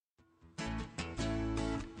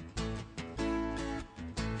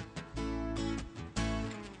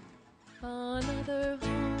another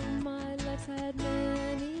home. My life's had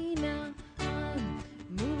many now. I'm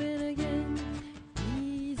moving again,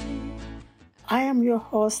 easy. I am your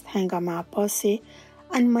host, Hengame Abassi,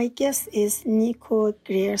 and my guest is Nico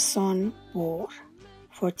Grierson,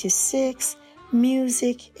 46,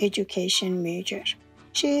 music education major.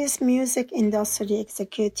 She is music industry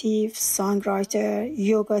executive, songwriter,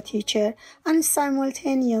 yoga teacher, and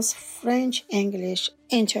simultaneous French-English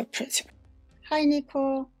interpreter. Hi,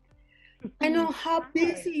 Nico. I know how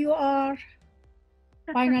busy you are.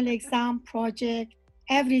 Final exam, project,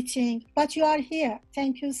 everything, but you are here.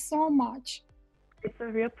 Thank you so much. It's a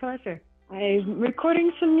real pleasure. I'm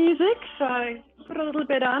recording some music, so I put a little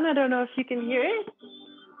bit on. I don't know if you can hear it.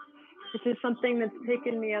 This is something that's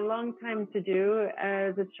taken me a long time to do.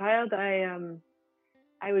 As a child,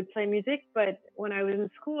 I would play music, but when I was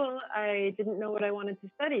in school, I didn't know what I wanted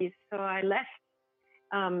to study, so I left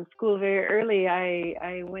school very early.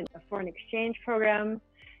 I went a foreign exchange program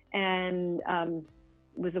and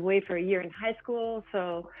was away for a year in high school.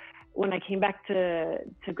 So when I came back to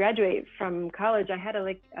graduate from college, I had a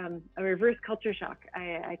reverse culture shock.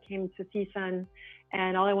 I came to CSUN,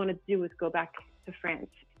 and all I wanted to do was go back to France.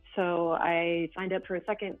 So I signed up for a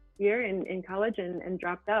second year in college and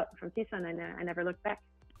dropped out from CSUN, and I never looked back.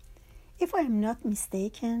 If I'm not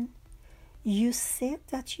mistaken, you said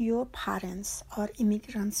that your parents are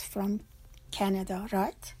immigrants from Canada,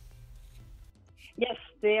 right? Yes,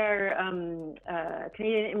 they are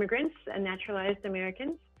Canadian immigrants and naturalized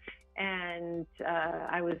Americans. And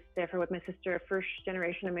I was therefore with my sister, a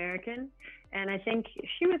first-generation American. And I think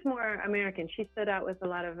she was more American. She stood out with a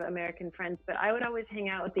lot of American friends, but I would always hang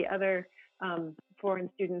out with the other foreign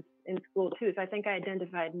students in school too. So I think I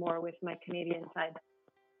identified more with my Canadian side.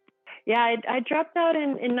 Yeah, I dropped out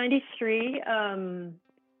in '93.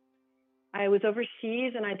 I was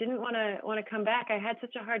overseas and I didn't want to come back. I had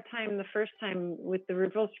such a hard time the first time with the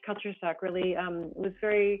reverse culture shock. Really was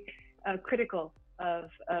very critical of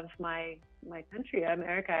my country,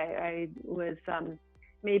 America. I was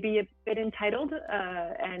maybe a bit entitled,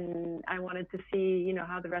 and I wanted to see,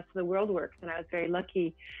 how the rest of the world works. And I was very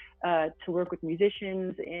lucky to work with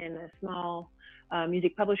musicians in a small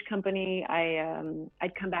music published company.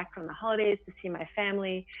 I'd come back from the holidays to see my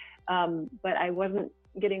family, but I wasn't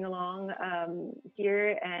getting along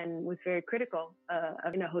here and was very critical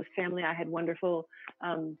of a host family. I had wonderful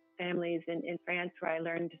families in France where I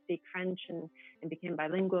learned to speak French and became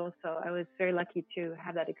bilingual. So I was very lucky to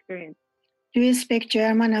have that experience. Do you speak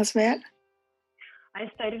German as well? I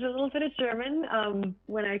studied a little bit of German.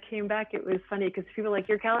 When I came back, it was funny because people were like,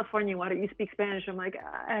 "You're Californian, why don't you speak Spanish?" I'm like,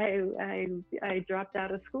 I dropped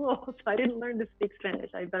out of school, so I didn't learn to speak Spanish,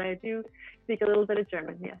 but I do speak a little bit of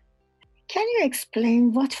German, yes. Can you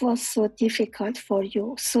explain what was so difficult for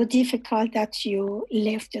you, so difficult that you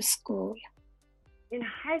left the school? In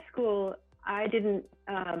high school, I didn't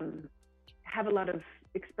have a lot of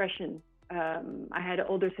expression. I had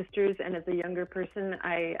older sisters, and as a younger person,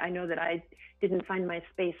 I know that I didn't find my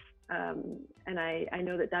space, and I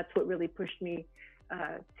know that that's what really pushed me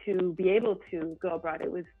to be able to go abroad.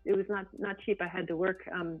 It was not cheap. I had to work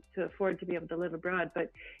to afford to be able to live abroad, but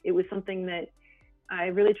it was something that I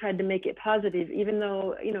really tried to make it positive, even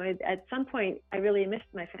though, at some point I really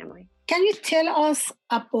missed my family. Can you tell us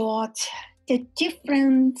about the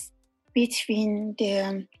difference between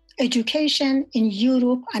the education in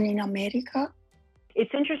Europe and in America?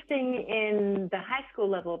 It's interesting in the high school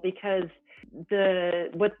level because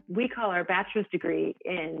what we call our bachelor's degree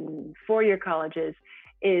in four-year colleges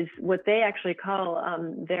is what they actually call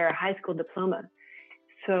their high school diploma.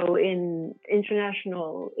 So in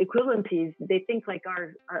international equivalencies, they think like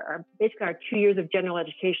our basically our 2 years of general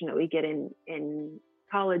education that we get in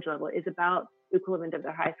college level is about the equivalent of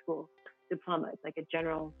their high school diploma. It's like a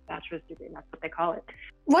general bachelor's degree, and that's what they call it.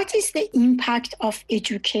 What is the impact of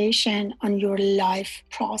education on your life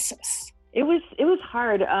process? It was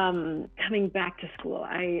hard coming back to school.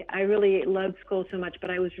 I really loved school so much, but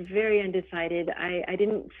I was very undecided. I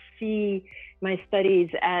didn't see my studies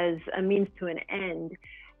as a means to an end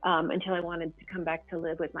until I wanted to come back to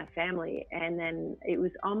live with my family. And then it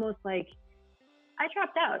was almost like I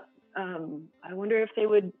dropped out. I wonder if they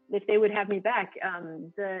would have me back.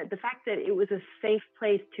 The fact that it was a safe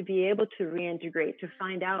place to be able to reintegrate, to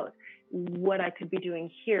find out what I could be doing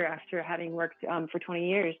here after having worked for 20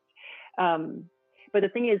 years. But the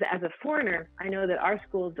thing is, as a foreigner, I know that our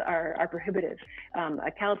schools are prohibitive.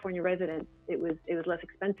 A California resident, it was less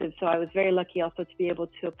expensive. So I was very lucky also to be able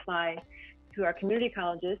to apply to our community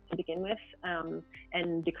colleges to begin with,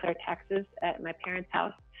 and declare taxes at my parents'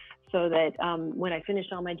 house, so that when I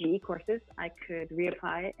finished all my GE courses, I could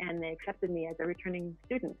reapply, and they accepted me as a returning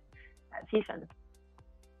student. at CSUN.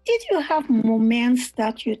 Did you have moments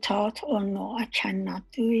that you thought, oh no, I cannot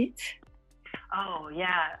do it? Oh,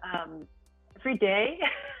 yeah. Every day.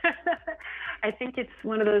 I think it's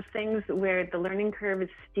one of those things where the learning curve is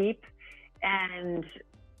steep, and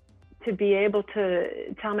to be able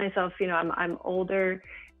to tell myself, you know, I'm older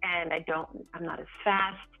and I'm not as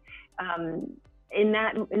fast. In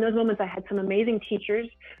those moments, I had some amazing teachers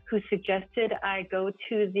who suggested I go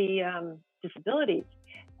to the disabilities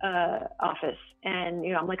office. And,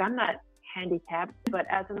 you know, I'm like, I'm not handicapped, but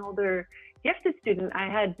as an older gifted student, I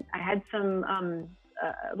had some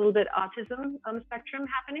a little bit autism spectrum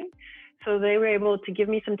happening. So they were able to give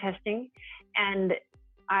me some testing, and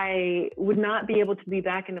I would not be able to be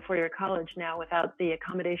back in the four-year college now without the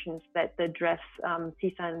accommodations that the DRESS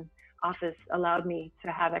CSUN office allowed me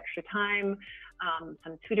to have extra time,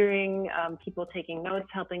 some tutoring, people taking notes,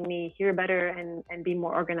 helping me hear better and be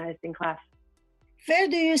more organized in class. Where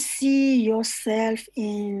do you see yourself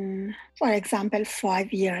in, for example,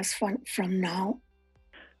 5 years from now?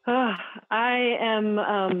 Oh, I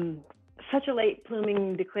am such a late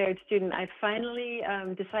blooming declared student. I finally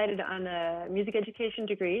decided on a music education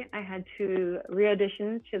degree. I had to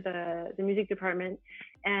re-audition to the music department.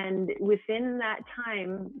 And within that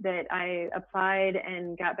time that I applied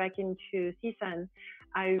and got back into CSUN,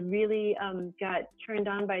 I really got turned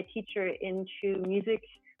on by a teacher into music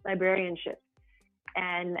librarianship.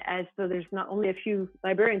 And as though there's not only a few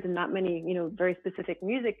librarians and not many, you know, very specific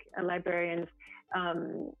music librarians,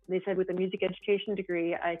 they said with a music education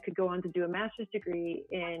degree, I could go on to do a master's degree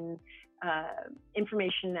in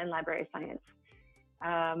information and library science.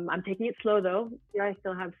 I'm taking it slow though. I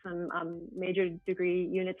still have some major degree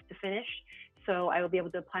units to finish. So I will be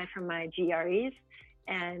able to apply for my GREs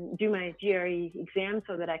and do my GRE exam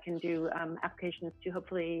so that I can do applications to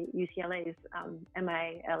hopefully UCLA's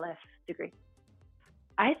MILS degree.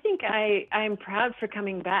 I think I'm proud for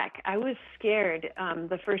coming back. I was scared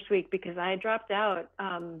the first week because I dropped out.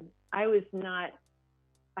 I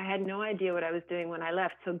had no idea what I was doing when I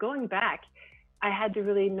left. So going back, I had to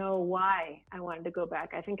really know why I wanted to go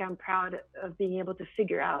back. I think I'm proud of being able to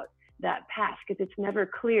figure out that path because it's never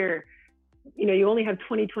clear. You know, you only have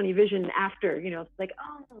 20/20 vision after, you know, it's like,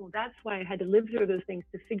 oh, that's why I had to live through those things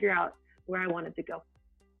to figure out where I wanted to go.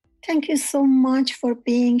 Thank you so much for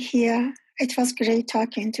being here. It was great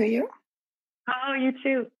talking to you. Oh, you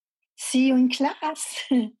too. See you in class.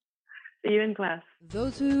 See you in class.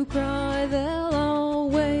 Those who cry, they'll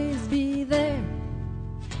always be there.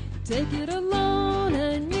 Take it alone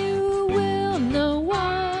and you will know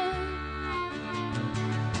why.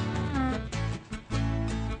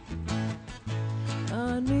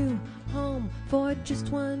 A new home for just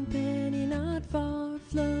one penny, not far,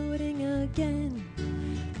 floating again.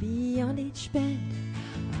 Beyond each bend,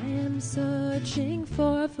 I am searching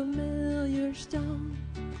for a familiar stone.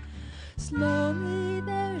 Slowly,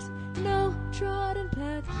 there's no trodden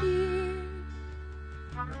path here.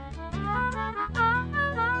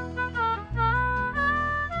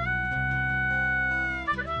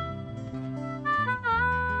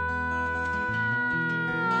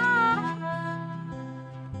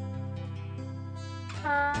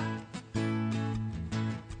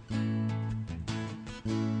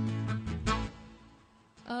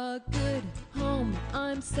 A good home,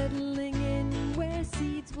 I'm settling in where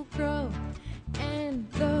seeds will grow, and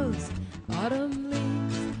those autumn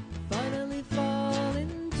leaves finally fall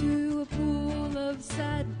into a pool of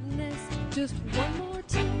sadness. Just one more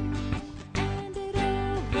tear and it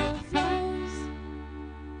overflows.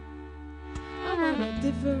 I'm on a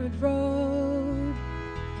different road,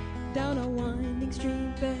 down a winding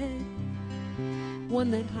stream bed, one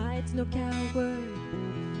that hides no coward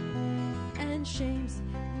and shame.